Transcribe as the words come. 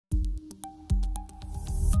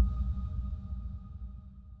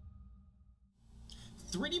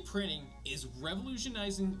3D printing is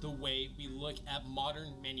revolutionizing the way we look at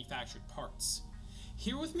modern manufactured parts.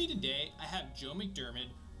 Here with me today, I have Joe McDermott,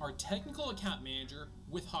 our Technical Account Manager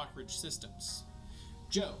with Hawkridge Systems.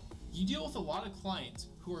 Joe, you deal with a lot of clients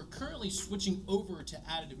who are currently switching over to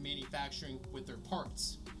additive manufacturing with their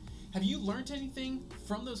parts. Have you learned anything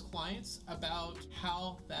from those clients about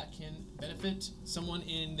how that can benefit someone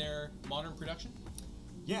in their modern production?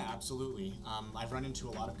 Yeah, absolutely. I've run into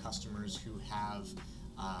a lot of customers who have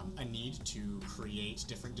a need to create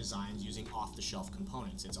different designs using off-the-shelf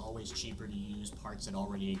components. It's always cheaper to use parts that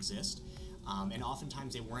already exist, and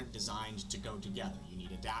oftentimes they weren't designed to go together. You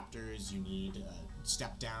need adapters, you need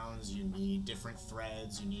step-downs, you need different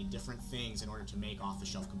threads, you need different things in order to make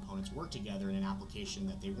off-the-shelf components work together in an application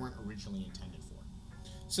that they weren't originally intended for.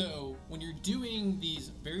 So when you're doing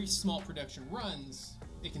these very small production runs,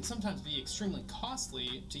 it can sometimes be extremely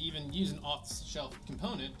costly to even use an off-the-shelf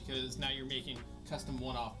component because now you're making custom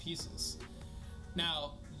one-off pieces.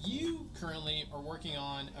 Now, you currently are working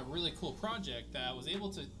on a really cool project that was able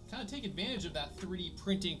to kind of take advantage of that 3D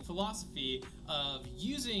printing philosophy of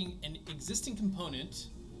using an existing component,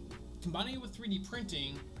 combining it with 3D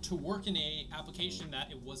printing to work in an application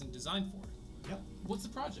that it wasn't designed for. Yep. What's the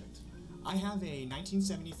project? I have a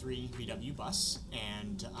 1973 VW bus,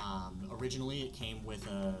 and originally it came with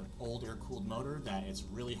an old air-cooled motor that it's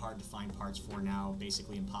really hard to find parts for now,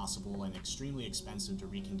 basically impossible and extremely expensive to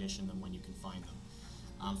recondition them when you can find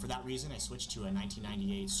them. For that reason, I switched to a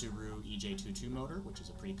 1998 Subaru EJ22 motor, which is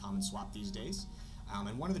a pretty common swap these days.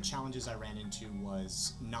 And one of the challenges I ran into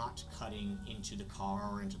was not cutting into the car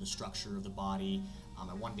or into the structure of the body.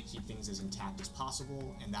 I wanted to keep things as intact as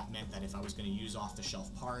possible, and that meant that if I was going to use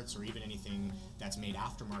off-the-shelf parts or even anything that's made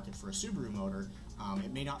aftermarket for a Subaru motor,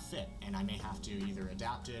 it may not fit, and I may have to either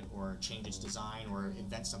adapt it or change its design or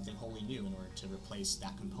invent something wholly new in order to replace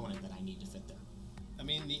that component that I need to fit there. I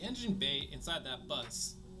mean, the engine bay inside that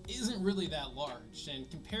bus isn't really that large, and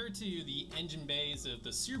compared to the engine bays of the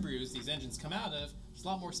Subarus these engines come out of, there's a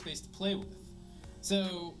lot more space to play with.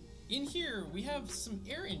 So in here we have some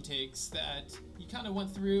air intakes that you kind of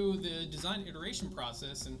went through the design iteration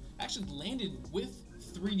process and actually landed with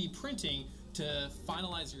 3D printing to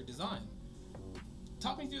finalize your design.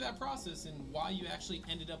 Talk me through that process and why you actually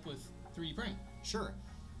ended up with 3D printing. Sure.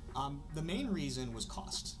 The main reason was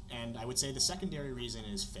cost, and I would say the secondary reason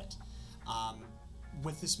is fit.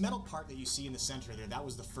 With this metal part that you see in the center there, that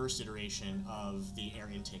was the first iteration of the air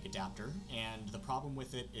intake adapter, and the problem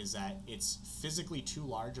with it is that it's physically too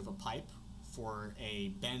large of a pipe for a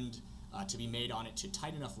bend to be made on it to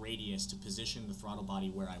tight enough radius to position the throttle body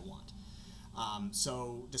where I want.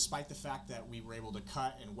 So despite the fact that we were able to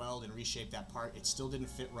cut and weld and reshape that part, it still didn't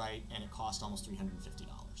fit right, and it cost almost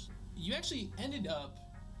 $350. You actually ended up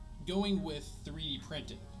going with 3D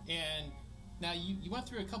printing, and now you went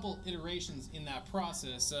through a couple iterations in that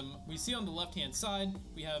process. We see on the left-hand side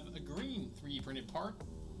we have a green 3D printed part.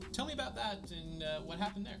 Tell me about that and what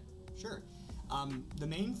happened there. Sure. The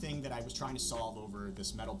main thing that I was trying to solve over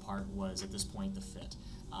this metal part was, at this point, the fit.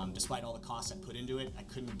 Despite all the costs I put into it, I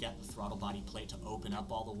couldn't get the throttle body plate to open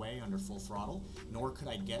up all the way under full throttle, nor could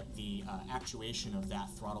I get the actuation of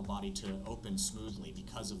that throttle body to open smoothly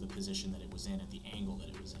because of the position that it was in at the angle that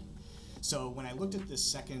it was in. So when I looked at this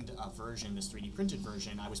second version, this 3D printed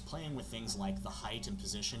version, I was playing with things like the height and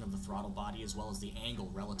position of the throttle body as well as the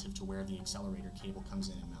angle relative to where the accelerator cable comes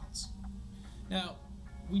in and mounts. Now,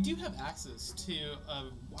 we do have access to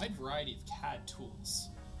a wide variety of CAD tools.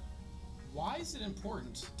 Why is it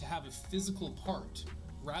important to have a physical part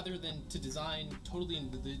rather than to design totally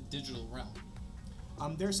in the digital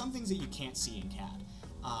realm? There are some things that you can't see in CAD.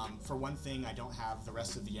 For one thing, I don't have the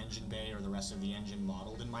rest of the engine bay or the rest of the engine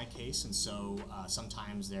modeled in my case, and so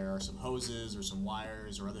sometimes there are some hoses or some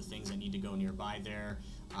wires or other things that need to go nearby there.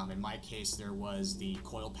 In my case, there was the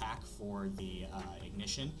coil pack for the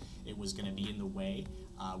ignition. It was going to be in the way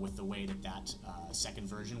with the way that second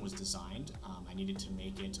version was designed. I needed to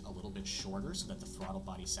make it a little bit shorter so that the throttle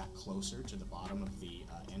body sat closer to the bottom of the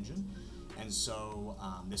engine. And so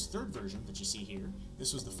this third version that you see here,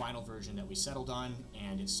 this was the final version that we settled on,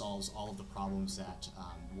 and it solves all of the problems that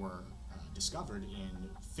were discovered in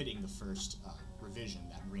fitting the first revision,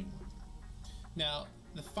 that green one. Now,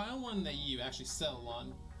 the final one that you actually settle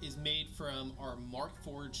on is made from our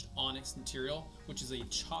Markforged onyx material, which is a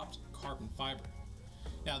chopped carbon fiber.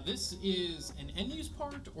 Now, this is an end-use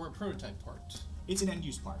part or a prototype part? It's an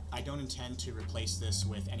end-use part. I don't intend to replace this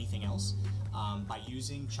with anything else. By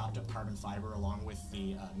using chopped up carbon fiber along with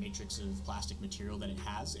the matrix of plastic material that it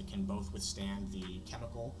has, it can both withstand the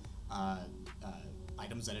chemical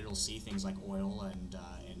items that it'll see, things like oil and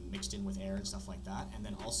mixed in with air and stuff like that, and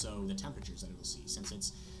then also the temperatures that it'll see. Since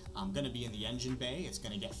it's going to be in the engine bay, it's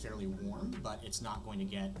going to get fairly warm, but it's not going to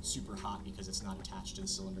get super hot because it's not attached to the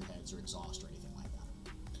cylinder heads or exhaust or anything like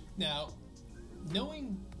that. Now,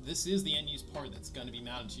 knowing this is the end-use part that's going to be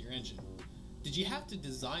mounted to your engine, did you have to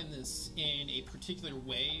design this in a particular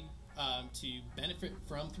way to benefit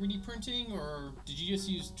from 3D printing, or did you just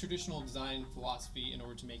use traditional design philosophy in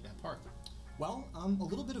order to make that part? Well, a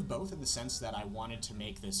little bit of both, in the sense that I wanted to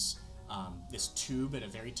make this this tube at a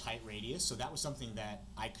very tight radius, so that was something that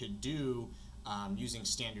I could do using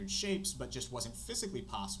standard shapes, but just wasn't physically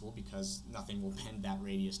possible because nothing will bend that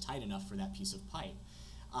radius tight enough for that piece of pipe.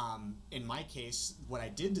 In my case, what I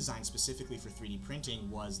did design specifically for 3D printing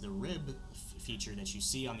was the rib feature that you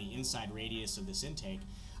see on the inside radius of this intake.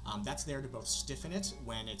 That's there to both stiffen it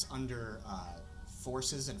when it's under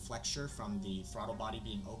forces and flexure from the throttle body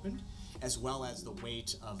being opened, as well as the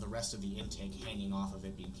weight of the rest of the intake hanging off of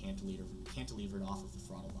it, being cantilevered off of the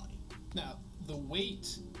throttle body. Now, the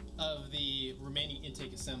weight of the remaining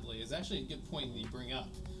intake assembly is actually a good point that you bring up.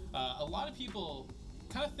 A lot of people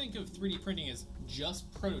kind of think of 3D printing as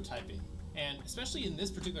just prototyping, and especially in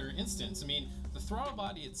this particular instance, I mean, the throttle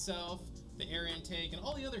body itself, the air intake, and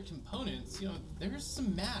all the other components, you know, there's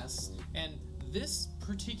some mass, and this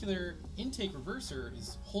particular intake reverser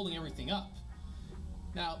is holding everything up.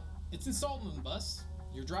 Now, it's installed in the bus,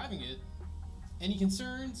 you're driving it. Any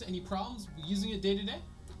concerns, any problems using it day to day?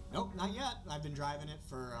 Nope, not yet. I've been driving it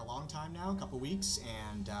for a long time now, a couple weeks,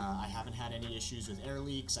 and I haven't had any issues with air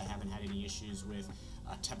leaks. I haven't had any issues with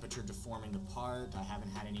temperature deforming the part. I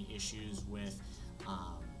haven't had any issues with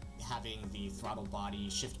having the throttle body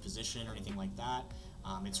shift position or anything like that.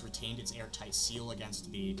 It's retained its airtight seal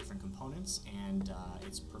against the different components, and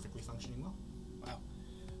it's perfectly functioning well. Wow.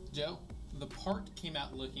 Joe, the part came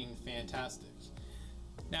out looking fantastic.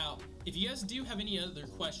 Now, if you guys do have any other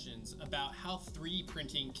questions about how 3D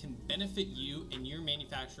printing can benefit you in your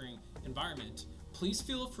manufacturing environment, please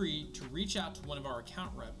feel free to reach out to one of our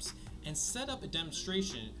account reps and set up a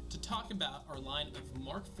demonstration to talk about our line of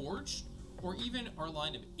Markforged or even our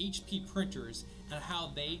line of HP printers and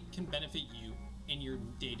how they can benefit you in your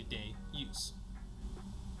day-to-day use.